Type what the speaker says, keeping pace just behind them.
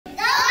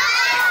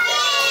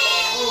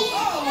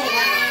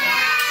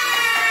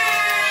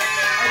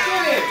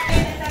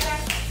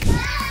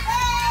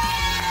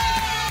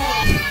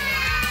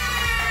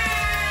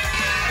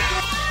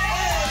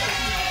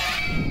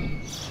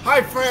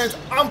Hi friends,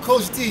 I'm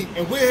Coach D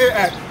and we're here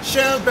at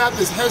Sharon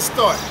Baptist Head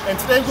Start, and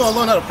today we're going to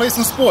learn how to play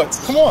some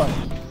sports. Come on.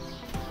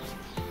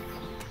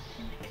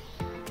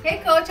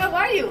 Hey Coach, how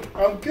are you?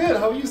 I'm good.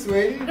 How are you,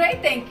 sweetie?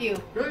 Great, thank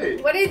you.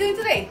 Great. What are you doing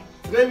today?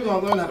 Today we're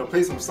going to learn how to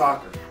play some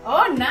soccer.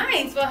 Oh,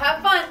 nice. Well,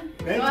 have fun.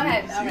 Thank Go you.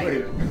 ahead. See All you right.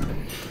 later.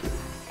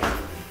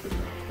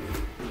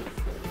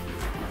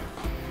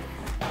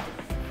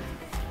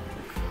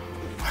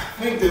 I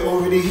think they're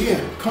already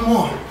here. Come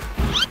on.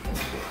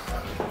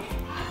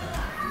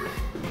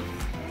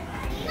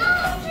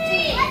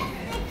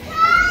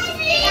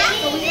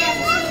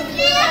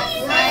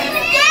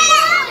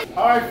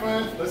 All right,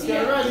 friends, let's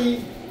get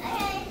ready.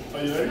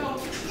 Are you ready?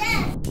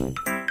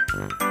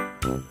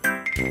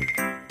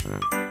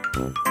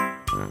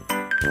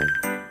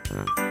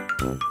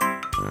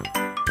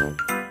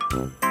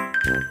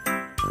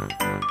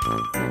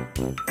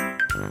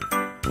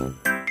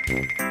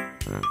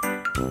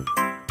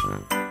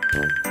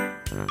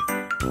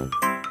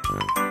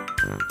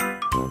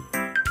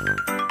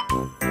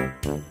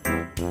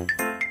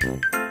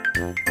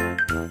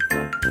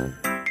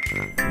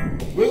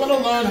 We're going to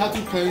learn how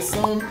to play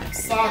some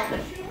soccer.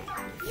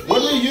 What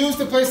do you use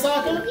to play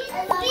soccer?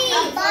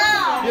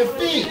 Your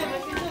feet.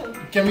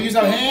 Can we use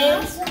our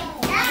hands?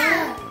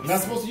 We're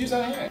not supposed to use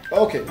our hands.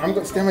 Okay, I'm going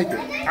to stand right there.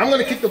 I'm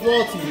going to kick the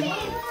ball to you.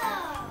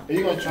 And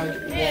you're going to try to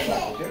kick the ball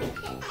back, okay?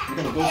 You're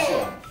going to go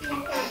slow.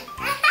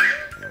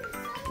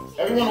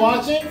 Everyone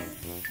watching?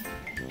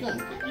 Good.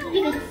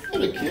 Give it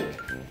a kick.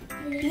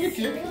 Give it a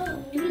kick.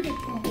 Give it a kick.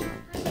 Come on.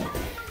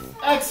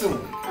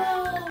 Excellent.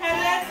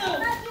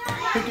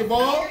 Pick your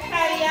ball.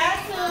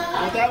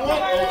 With that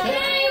one? Okay.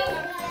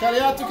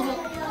 Cariato, come on.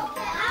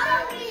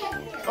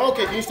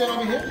 Okay, can you stand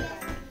over here?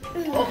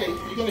 Okay,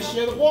 you're going to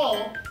share the ball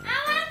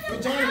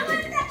with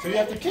Jonathan. So you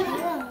have to kick it.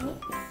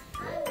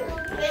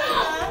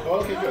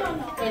 Okay, good.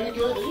 Very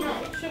good.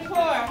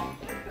 Shakur.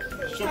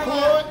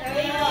 Shakur.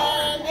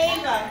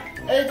 Ava.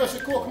 Ava,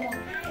 Shakur, come on.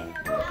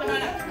 Come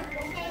on up.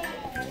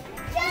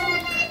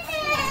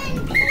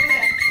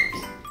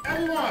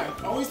 Everyone,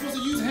 are we supposed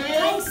to use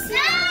hands?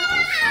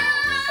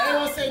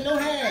 Everyone say no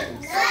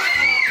hands.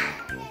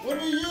 What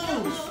do we use?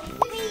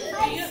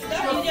 Use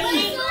your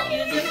feet.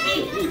 Use your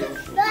feet. Here you go.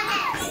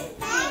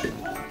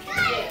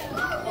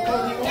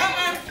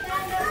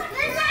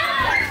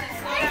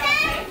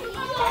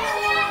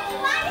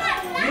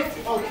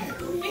 Okay.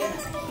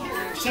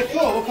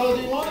 Shakur, what color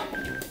do you want?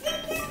 Blue,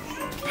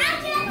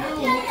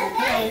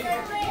 okay.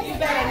 You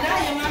better know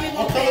your mommy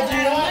What gonna color do pay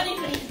you a lot want? of money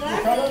for these What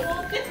glasses. color?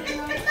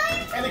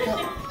 Any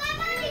color.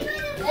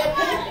 Is that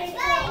pink?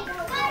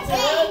 Is that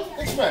red?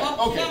 It's red.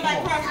 Okay, Come back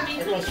come across on. to me.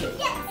 Everyone show.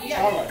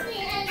 Yeah. All right.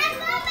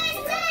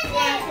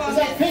 Is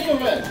that pink or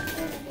red?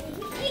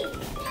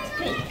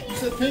 Pink. You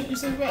said pink, you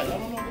said red. I don't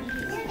know what it is.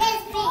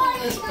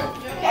 It's pink.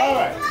 All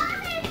right.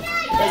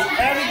 Does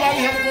everybody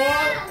have a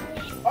ball?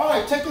 All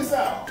right, check this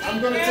out. I'm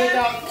going to take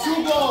out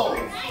 2 goals.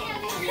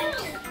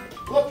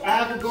 Look, I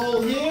have a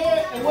goal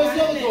here, and where's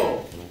the other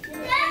goal?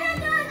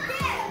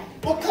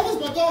 What color's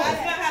my goal?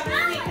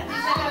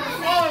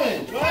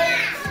 Orange, right?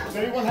 Does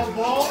everyone have a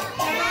ball?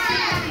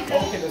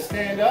 Okay, let's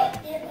stand up.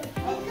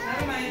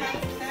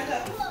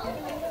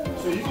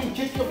 So you can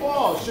kick your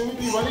ball. Should we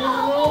be running in the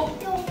room?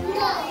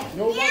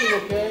 No running,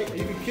 okay?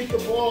 You can kick the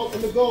ball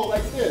in the goal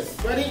like this.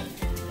 Ready?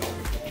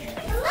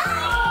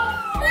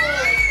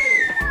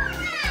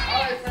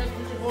 Alright, friends,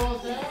 put your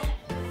balls down.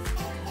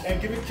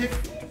 And give it a kick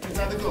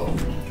inside the goal.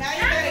 Now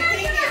you better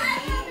kick it.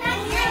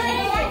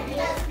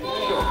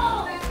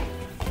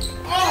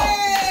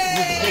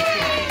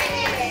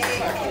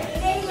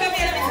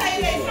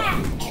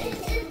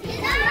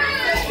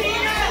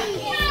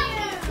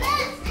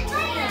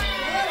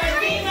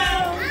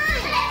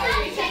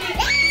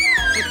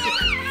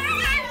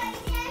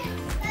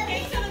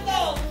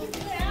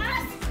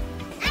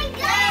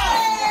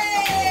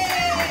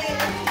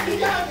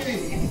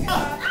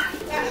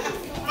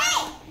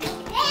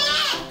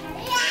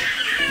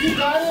 You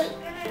got it?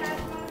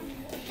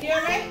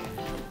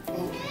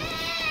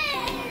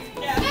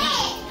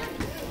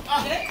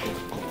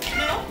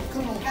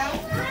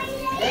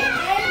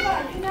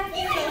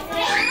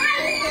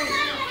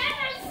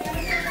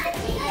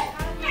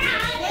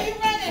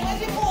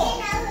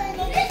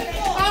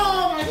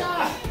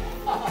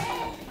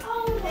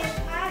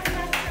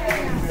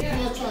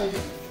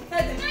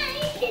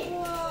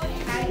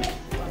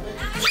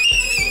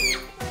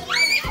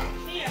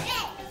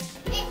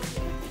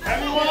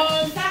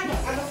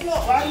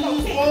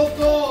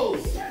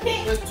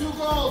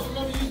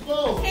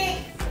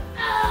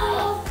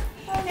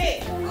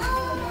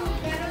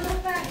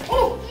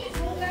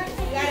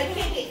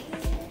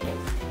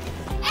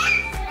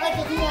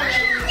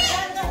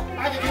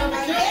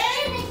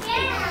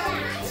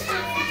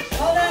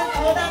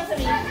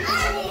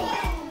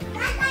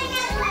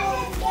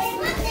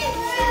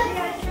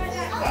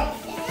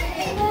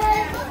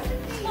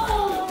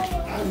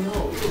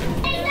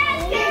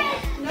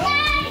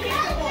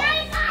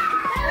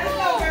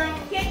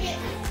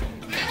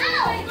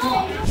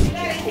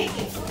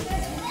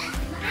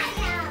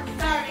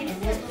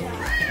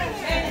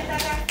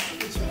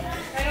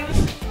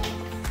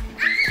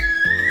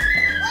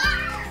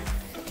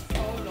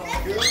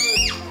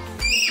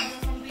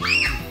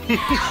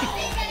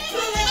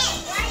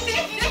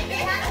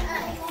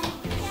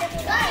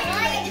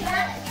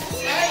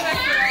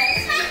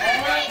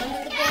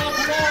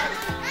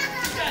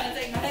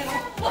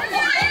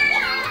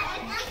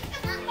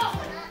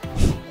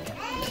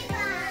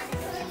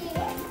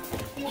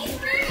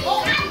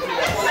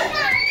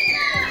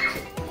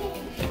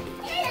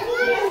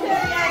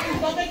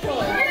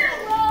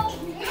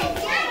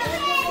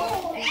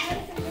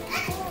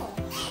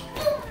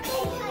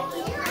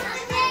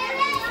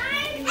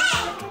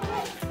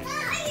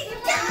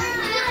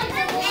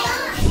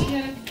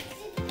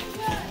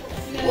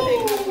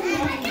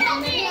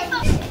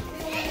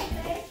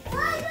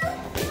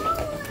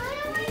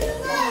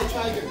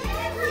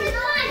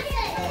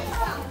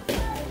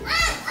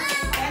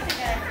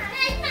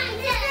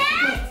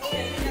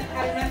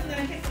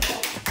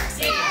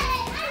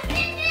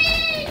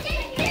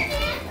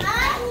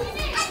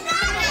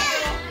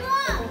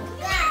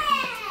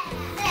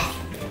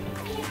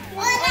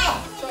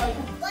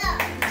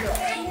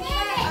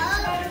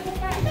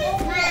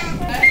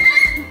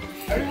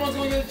 Everyone's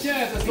gonna get a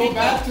chance. Let's go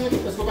back to the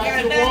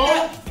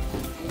wall.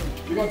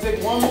 We're gonna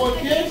take one more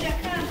kick.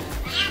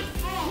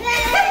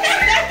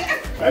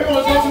 Everyone,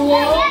 let's go to the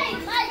wall.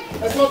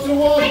 Let's go to the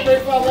wall and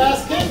break for our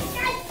last kick.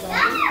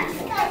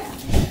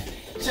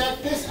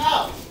 Check this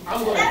out.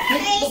 I'm gonna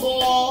kick the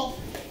ball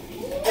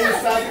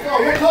inside the goal.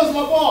 What color is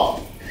my ball?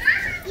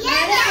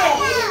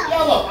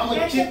 Yellow. I'm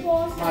gonna kick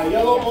my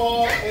yellow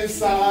ball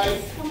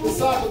inside the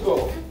soccer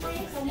goal.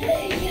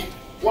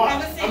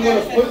 Watch. I'm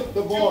gonna put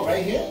the ball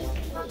right here.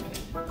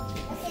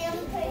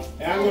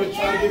 And I'm going to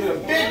try to give it a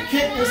big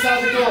kick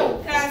inside the goal.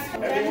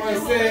 Everyone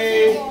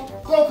say,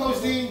 go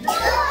Coach D. I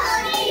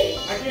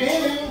can hear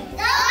you.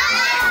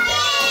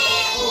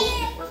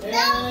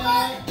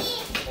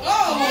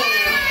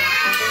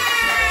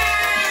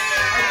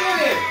 I did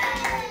it.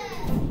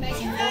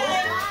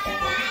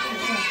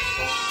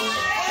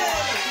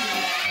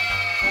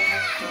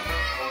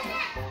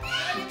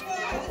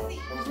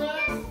 Who's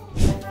next?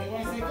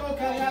 Everyone say, go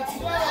Coyotes,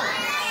 go.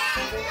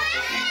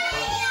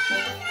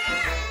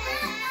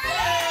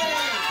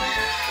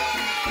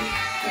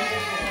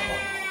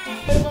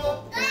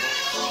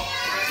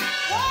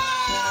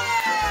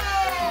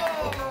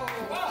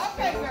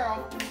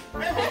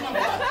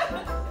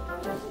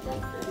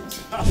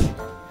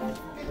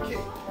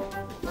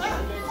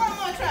 One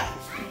more try.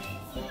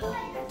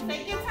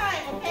 Take your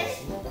time, okay?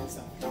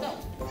 Go.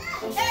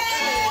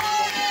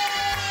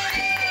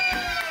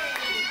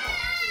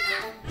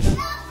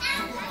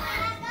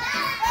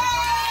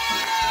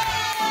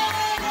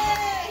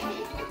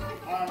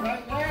 All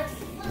right, next.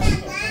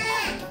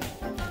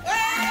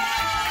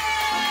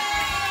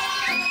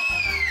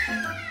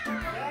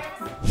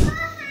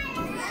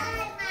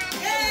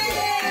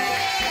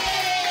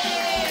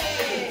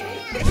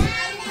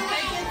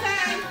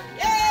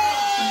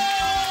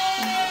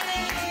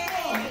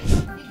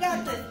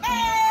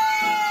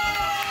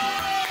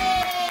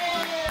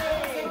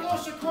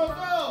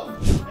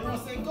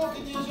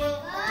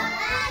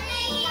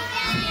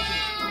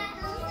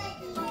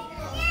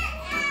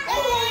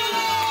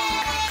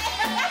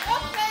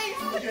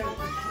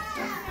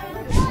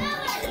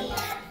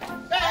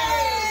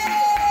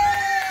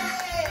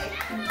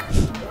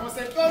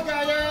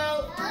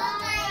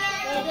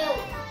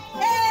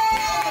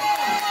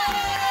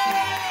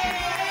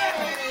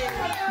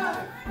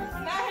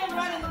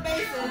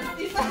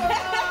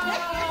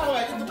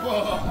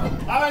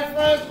 Alright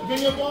friends,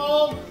 bring your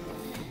ball.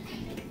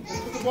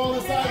 Put the ball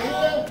inside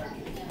here.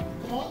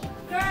 Come on.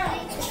 Put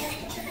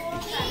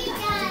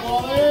the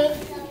ball in.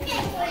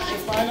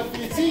 Let's line up for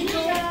your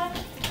teacher.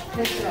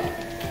 Good job.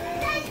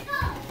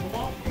 Come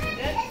on.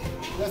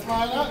 Let's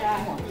line up.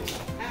 Come on.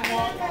 Come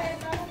on.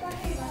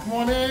 Come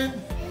on in.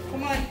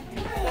 Come on.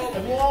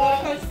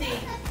 Everyone. Coach D.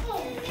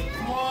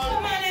 Come on.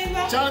 Come on,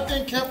 Ava.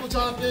 Jonathan, careful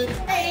Jonathan. Ava.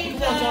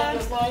 Come on Jonathan,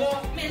 let's line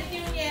up. Miss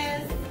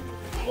Nunez.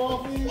 Ball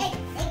please.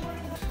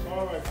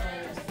 Alright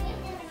friends.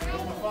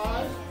 Number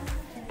 5.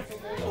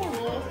 Number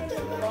 4.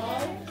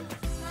 5.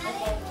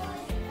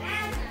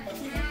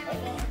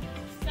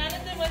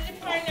 Jonathan, what's your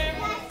partner?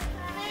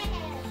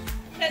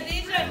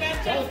 Khadijah, grab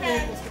your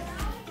friend.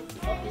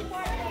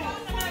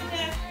 Come on,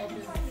 Jeff.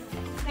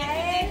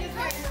 Hey.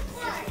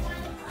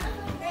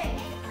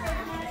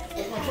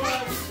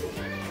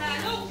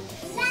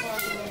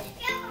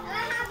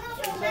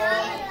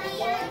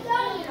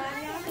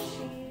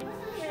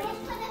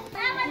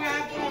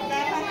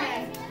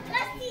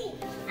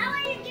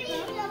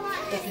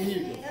 Okay, here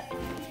you go.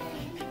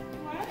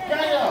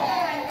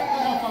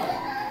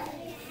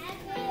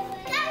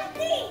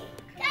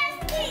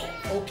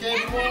 Okay,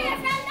 come on.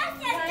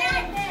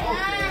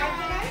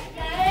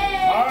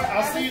 Alright,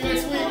 I'll see you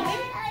next week.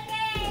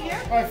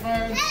 Bye,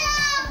 friends.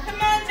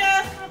 Come on,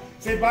 Jeff.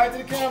 Say bye to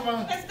the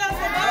camera. Let's go.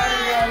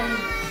 Bye,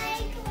 everybody.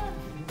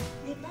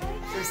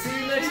 Say see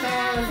you next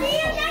time. See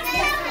you next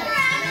time.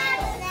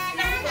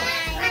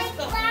 Let's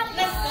go.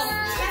 Let's go.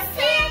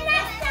 See you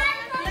next time.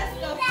 Let's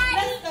go.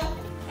 Let's go.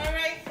 All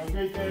right. Have a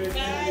great day.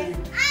 Bye.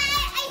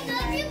 I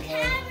love you,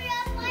 camera.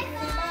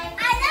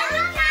 I love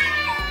you,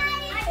 camera.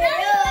 I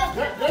love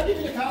you. Did I give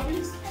you the copy?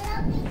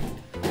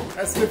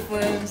 That's it,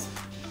 friends.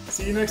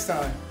 See you next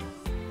time.